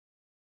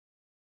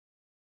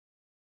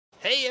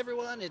Hey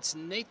everyone, it's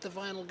Nate the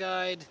Vinyl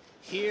Guide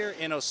here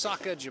in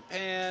Osaka,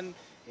 Japan,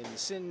 in the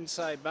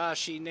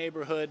Shinsaibashi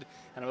neighborhood,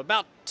 and I'm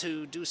about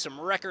to do some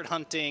record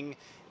hunting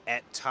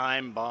at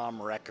Time Bomb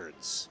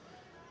Records.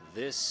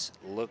 This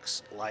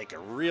looks like a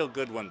real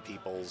good one,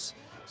 peoples.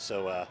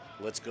 So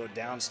let's go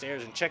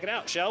downstairs and check it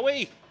out, shall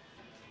we?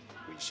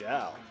 We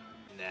shall.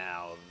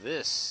 Now,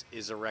 this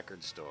is a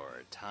record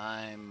store,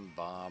 Time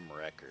Bomb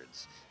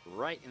Records.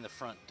 Right in the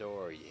front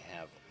door, you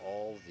have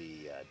all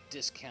the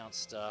discount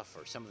stuff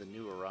or some of the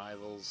new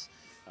arrivals.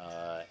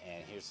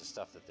 And here's the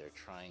stuff that they're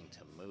trying to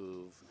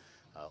move.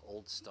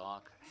 Old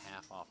stock,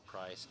 half off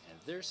price. And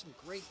there's some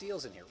great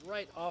deals in here.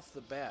 Right off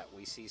the bat,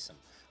 we see some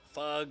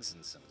Fugs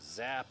and some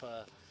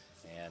Zappa.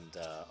 And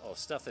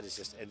stuff that is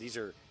just, and these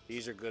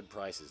are good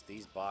prices.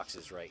 These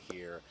boxes right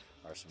here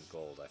are some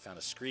gold. I found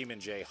a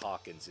Screamin' Jay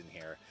Hawkins in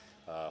here,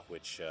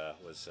 which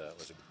was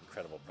an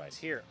incredible price.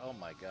 Here, oh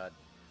my God,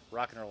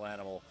 Rock and Roll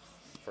Animal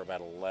for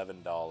about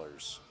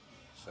 $11.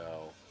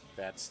 So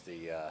that's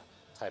the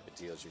type of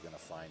deals you're going to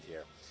find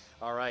here.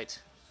 All right,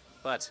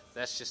 but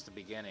that's just the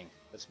beginning.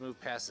 Let's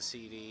move past the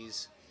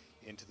CDs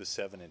into the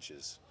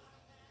 7-inches.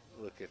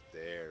 Look at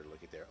there,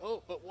 look at there.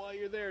 Oh, but while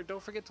you're there,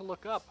 don't forget to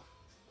look up.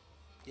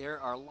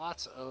 There are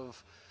lots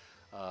of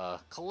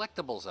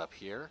collectibles up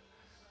here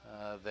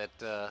that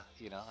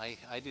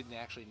I didn't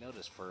actually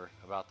notice for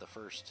about the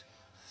first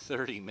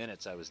 30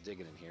 minutes I was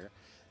digging in here.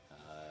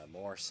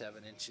 More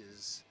 7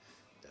 inches.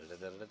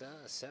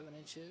 7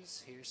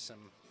 inches. Here's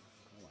some.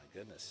 Oh my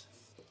goodness.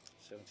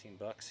 17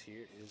 bucks.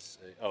 Here is.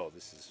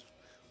 This is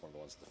one of the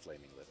ones with the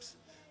flaming lips.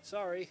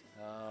 Sorry.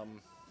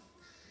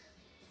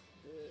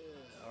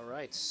 All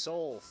right.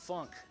 Soul,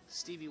 funk,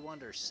 Stevie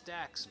Wonder,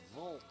 Stax,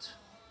 Volt.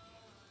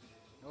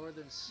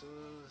 Northern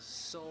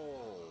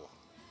Soul,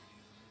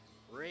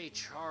 Ray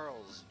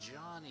Charles,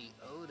 Johnny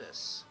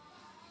Otis,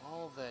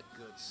 all that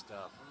good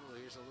stuff. Oh,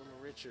 here's a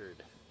Little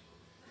Richard.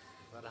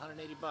 About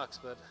 180 bucks,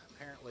 but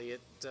apparently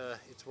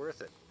it's worth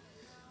it.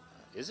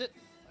 Is it?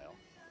 Well,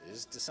 it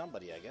is to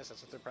somebody, I guess.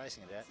 That's what they're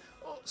pricing it at.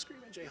 Oh,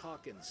 Screamin' Jay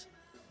Hawkins.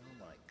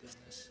 Oh my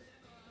goodness.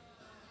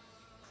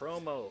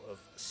 Promo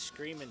of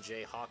Screamin'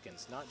 Jay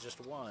Hawkins. Not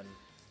just one,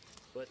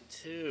 but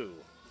two.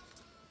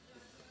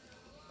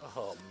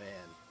 Oh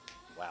man.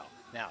 Wow.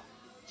 Now,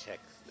 check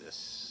this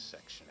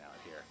section out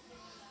here.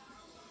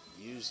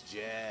 Used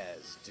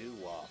jazz,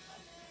 doo-wop.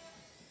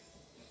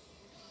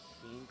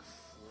 Pink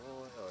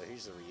Floyd. Oh,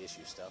 here's the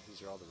reissue stuff.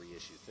 These are all the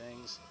reissue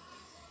things.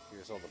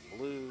 Here's all the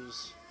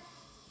blues.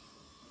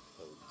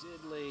 Bo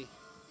Diddley.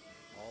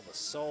 All the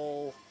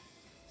soul.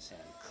 Sam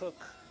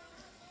Cooke.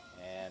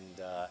 And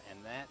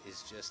that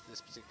is just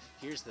this particular.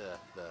 Here's the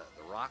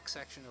rock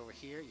section over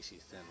here. You see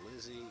Thin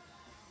Lizzy and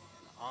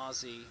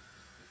Ozzy.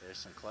 There's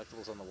some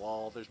collectibles on the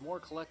wall. There's more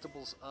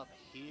collectibles up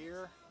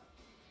here.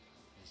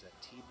 There's that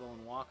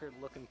T-Bone Walker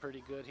looking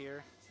pretty good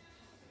here.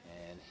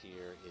 And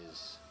here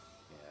is,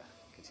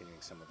 continuing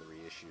some of the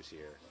reissues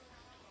here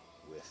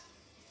with,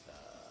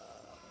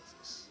 what is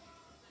this?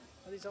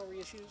 Are these all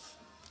reissues?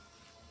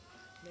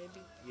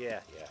 Maybe?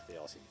 Yeah, they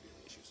all seem to be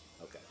reissues.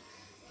 Okay.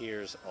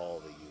 Here's all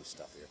the used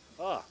stuff here.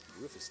 Ah,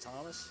 Rufus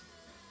Thomas.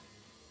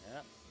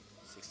 Yeah,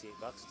 68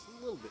 bucks. It's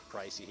a little bit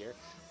pricey here.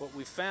 What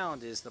we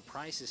found is the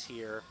prices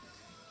here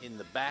in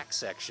the back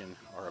section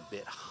are a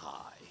bit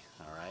high,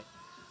 all right?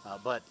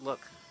 But look,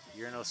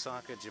 you're in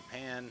Osaka,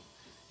 Japan,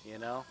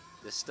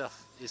 this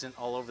stuff isn't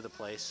all over the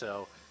place,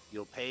 so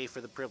you'll pay for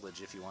the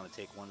privilege if you want to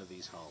take one of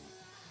these home.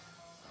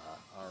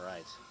 All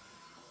right.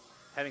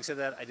 Having said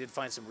that, I did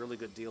find some really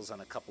good deals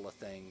on a couple of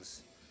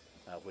things,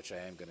 which I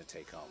am going to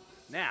take home.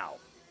 Now,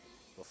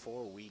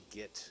 before we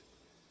get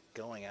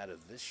going out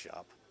of this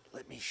shop,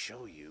 let me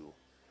show you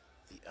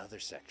the other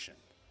section,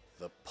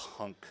 the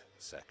punk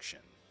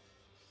section.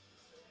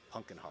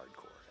 Punk and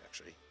hardcore,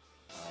 actually.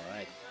 All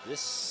right, this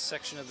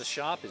section of the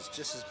shop is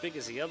just as big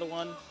as the other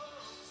one,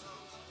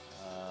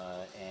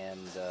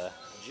 and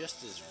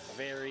just as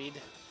varied.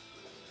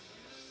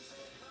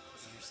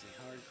 Here's the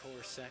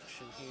hardcore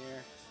section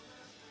here.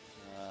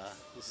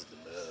 This is the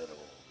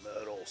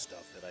metal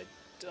stuff that I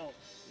don't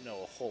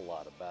know a whole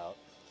lot about,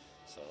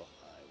 so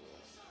I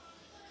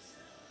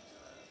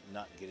will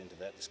not get into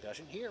that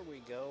discussion. Here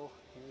we go.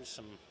 Here's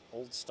some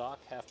old stock,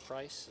 half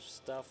price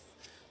stuff,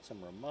 some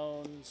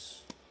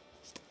Ramones.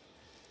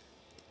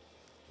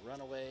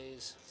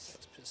 Runaways,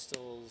 Sex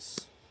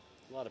Pistols,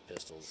 a lot of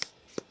pistols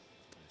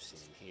I've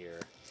seen here.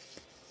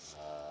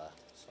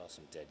 Saw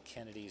some Dead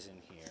Kennedys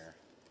in here.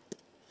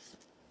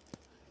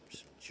 There's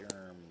some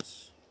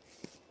Germs.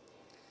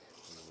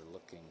 We were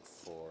looking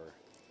for.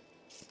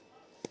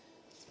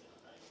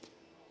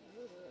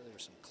 There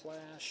was some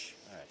Clash.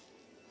 All right.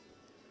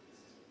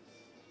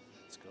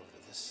 Let's go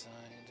to this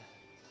side.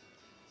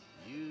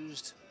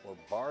 Used or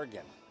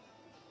bargain.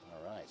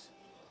 All right.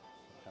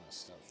 What kind of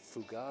stuff?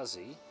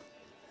 Fugazi.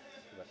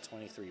 About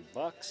 23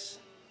 bucks.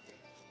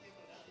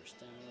 First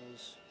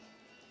demos.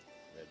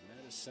 Red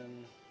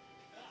Medicine.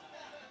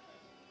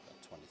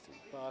 About 23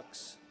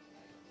 bucks.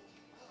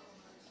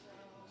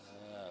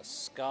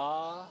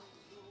 Ska.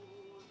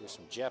 Here's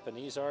some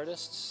Japanese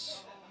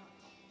artists.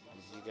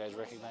 you guys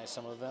recognize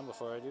some of them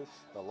before I do.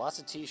 Well, lots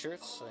of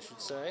t-shirts, I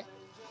should say.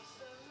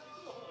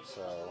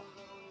 So,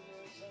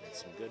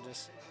 some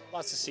goodness.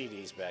 Lots of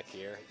CDs back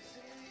here.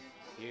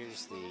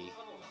 Here's the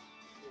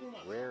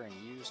rare and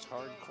used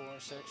hardcore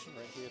section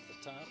right here at the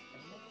top.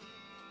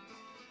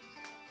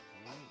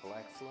 And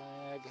Black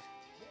Flag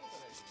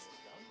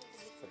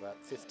for about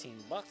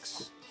 15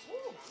 bucks.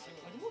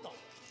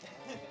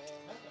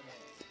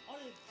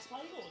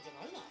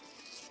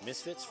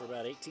 Misfits for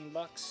about 18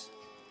 bucks.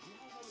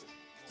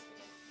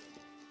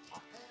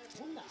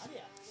 You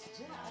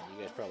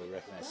guys probably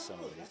recognize some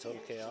of these.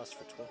 Total Chaos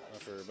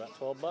for about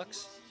 12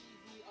 bucks.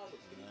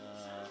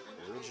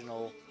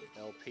 Original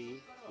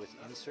LP with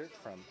insert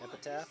from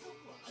Epitaph.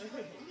 Ooh,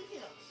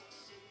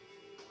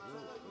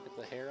 look at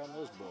the hair on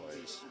those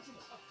boys.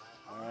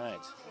 All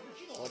right,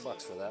 12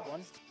 bucks for that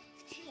one.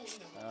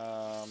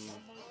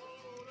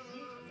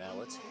 Now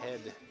let's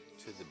head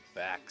to the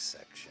back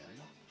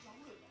section.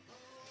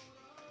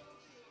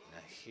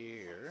 Now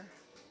here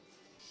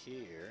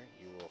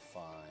you will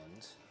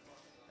find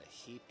a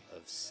heap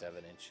of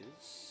 7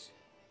 inches,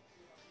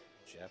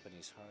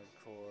 Japanese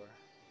hardcore,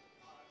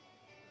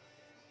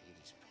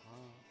 80s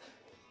punk,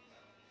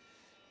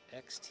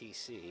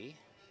 XTC.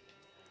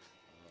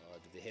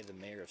 Do they have The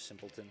Mayor of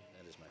Simpleton?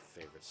 That is my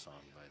favorite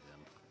song by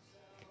them.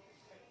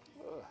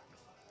 Ugh.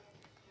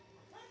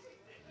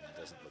 It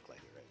doesn't look like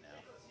it right now.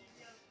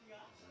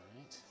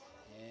 Alright,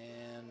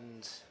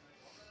 and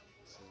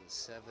so the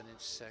 7-inch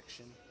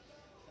section.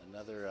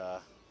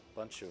 Another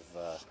bunch of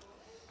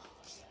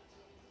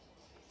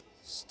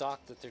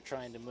stock that they're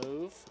trying to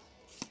move.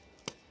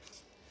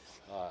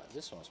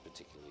 This one's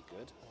particularly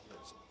good.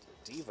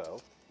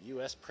 Devo,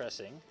 US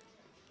pressing,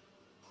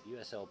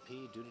 US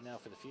LP, duty now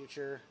for the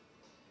future,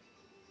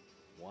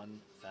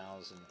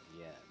 1,000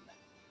 yen.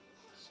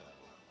 So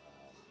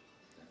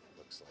that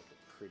looks like a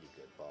pretty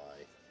good buy.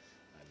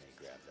 I may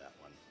grab that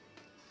one.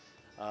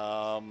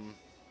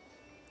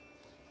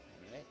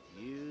 Alright,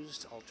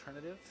 used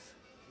alternative,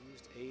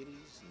 used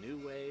 80s, new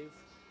wave.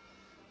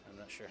 I'm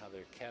not sure how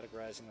they're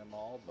categorizing them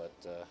all, but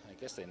I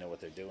guess they know what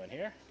they're doing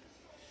here.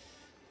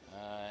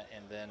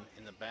 And then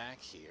in the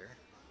back here,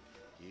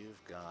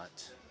 you've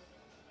got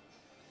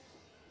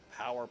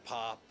Power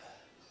Pop.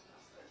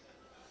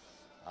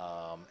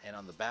 And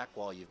on the back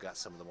wall, you've got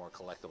some of the more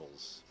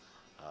collectibles.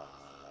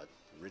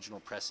 Original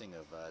pressing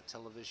of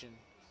television.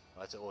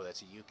 That's a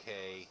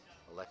UK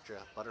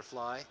Electra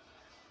Butterfly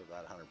for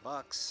about 100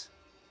 bucks.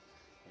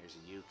 Here's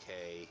a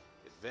UK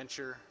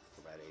Adventure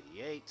for about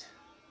 88.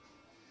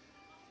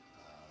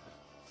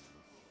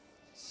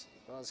 Let's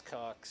see,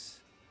 Buzzcocks,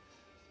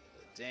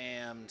 The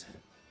Damned.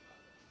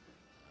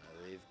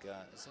 They've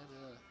got, is that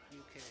a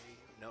UK?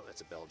 No,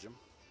 that's a Belgium.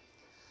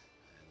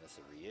 And that's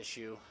a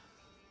reissue.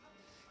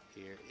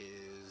 Here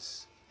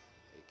is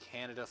a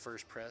Canada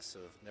first press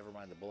of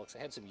Nevermind the Bullocks. I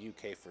had some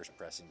UK first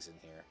pressings in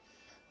here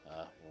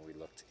when we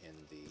looked in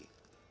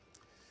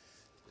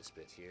this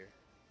bit here.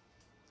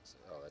 So,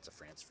 oh, that's a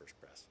France first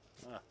press.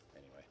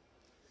 Anyway.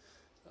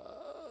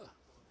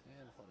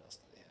 And what else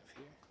do they have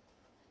here?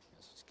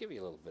 Let's just give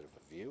you a little bit of a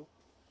view.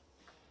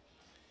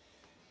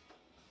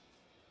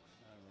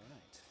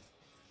 Alright.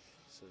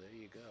 So there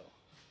you go.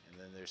 And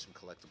then there's some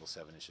collectible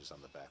 7 inches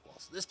on the back wall.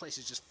 So this place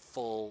is just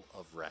full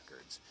of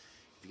records.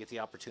 If you get the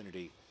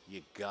opportunity,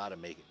 you gotta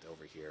make it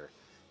over here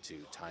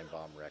to Time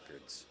Bomb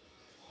Records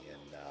in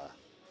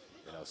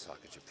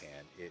Osaka,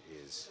 Japan. It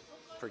is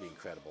pretty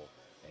incredible,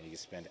 and you can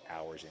spend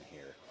hours in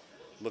here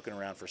looking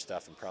around for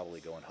stuff and probably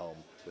going home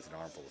with an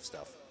armful of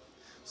stuff.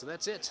 So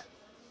that's it.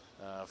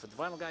 For the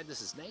Vinyl Guide,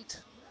 this is Nate.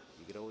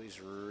 You can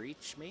always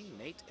reach me,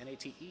 Nate,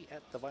 N-A-T-E,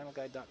 at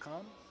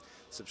thevinylguide.com.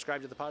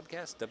 Subscribe to the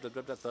podcast,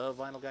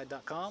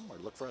 www.thevinylguide.com, or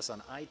look for us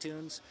on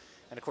iTunes.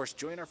 And of course,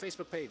 join our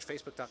Facebook page,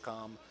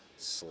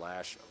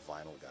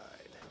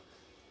 facebook.com/vinylguide.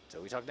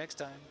 Until we talk next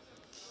time,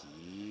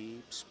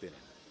 keep spinning.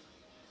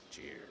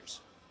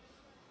 Cheers.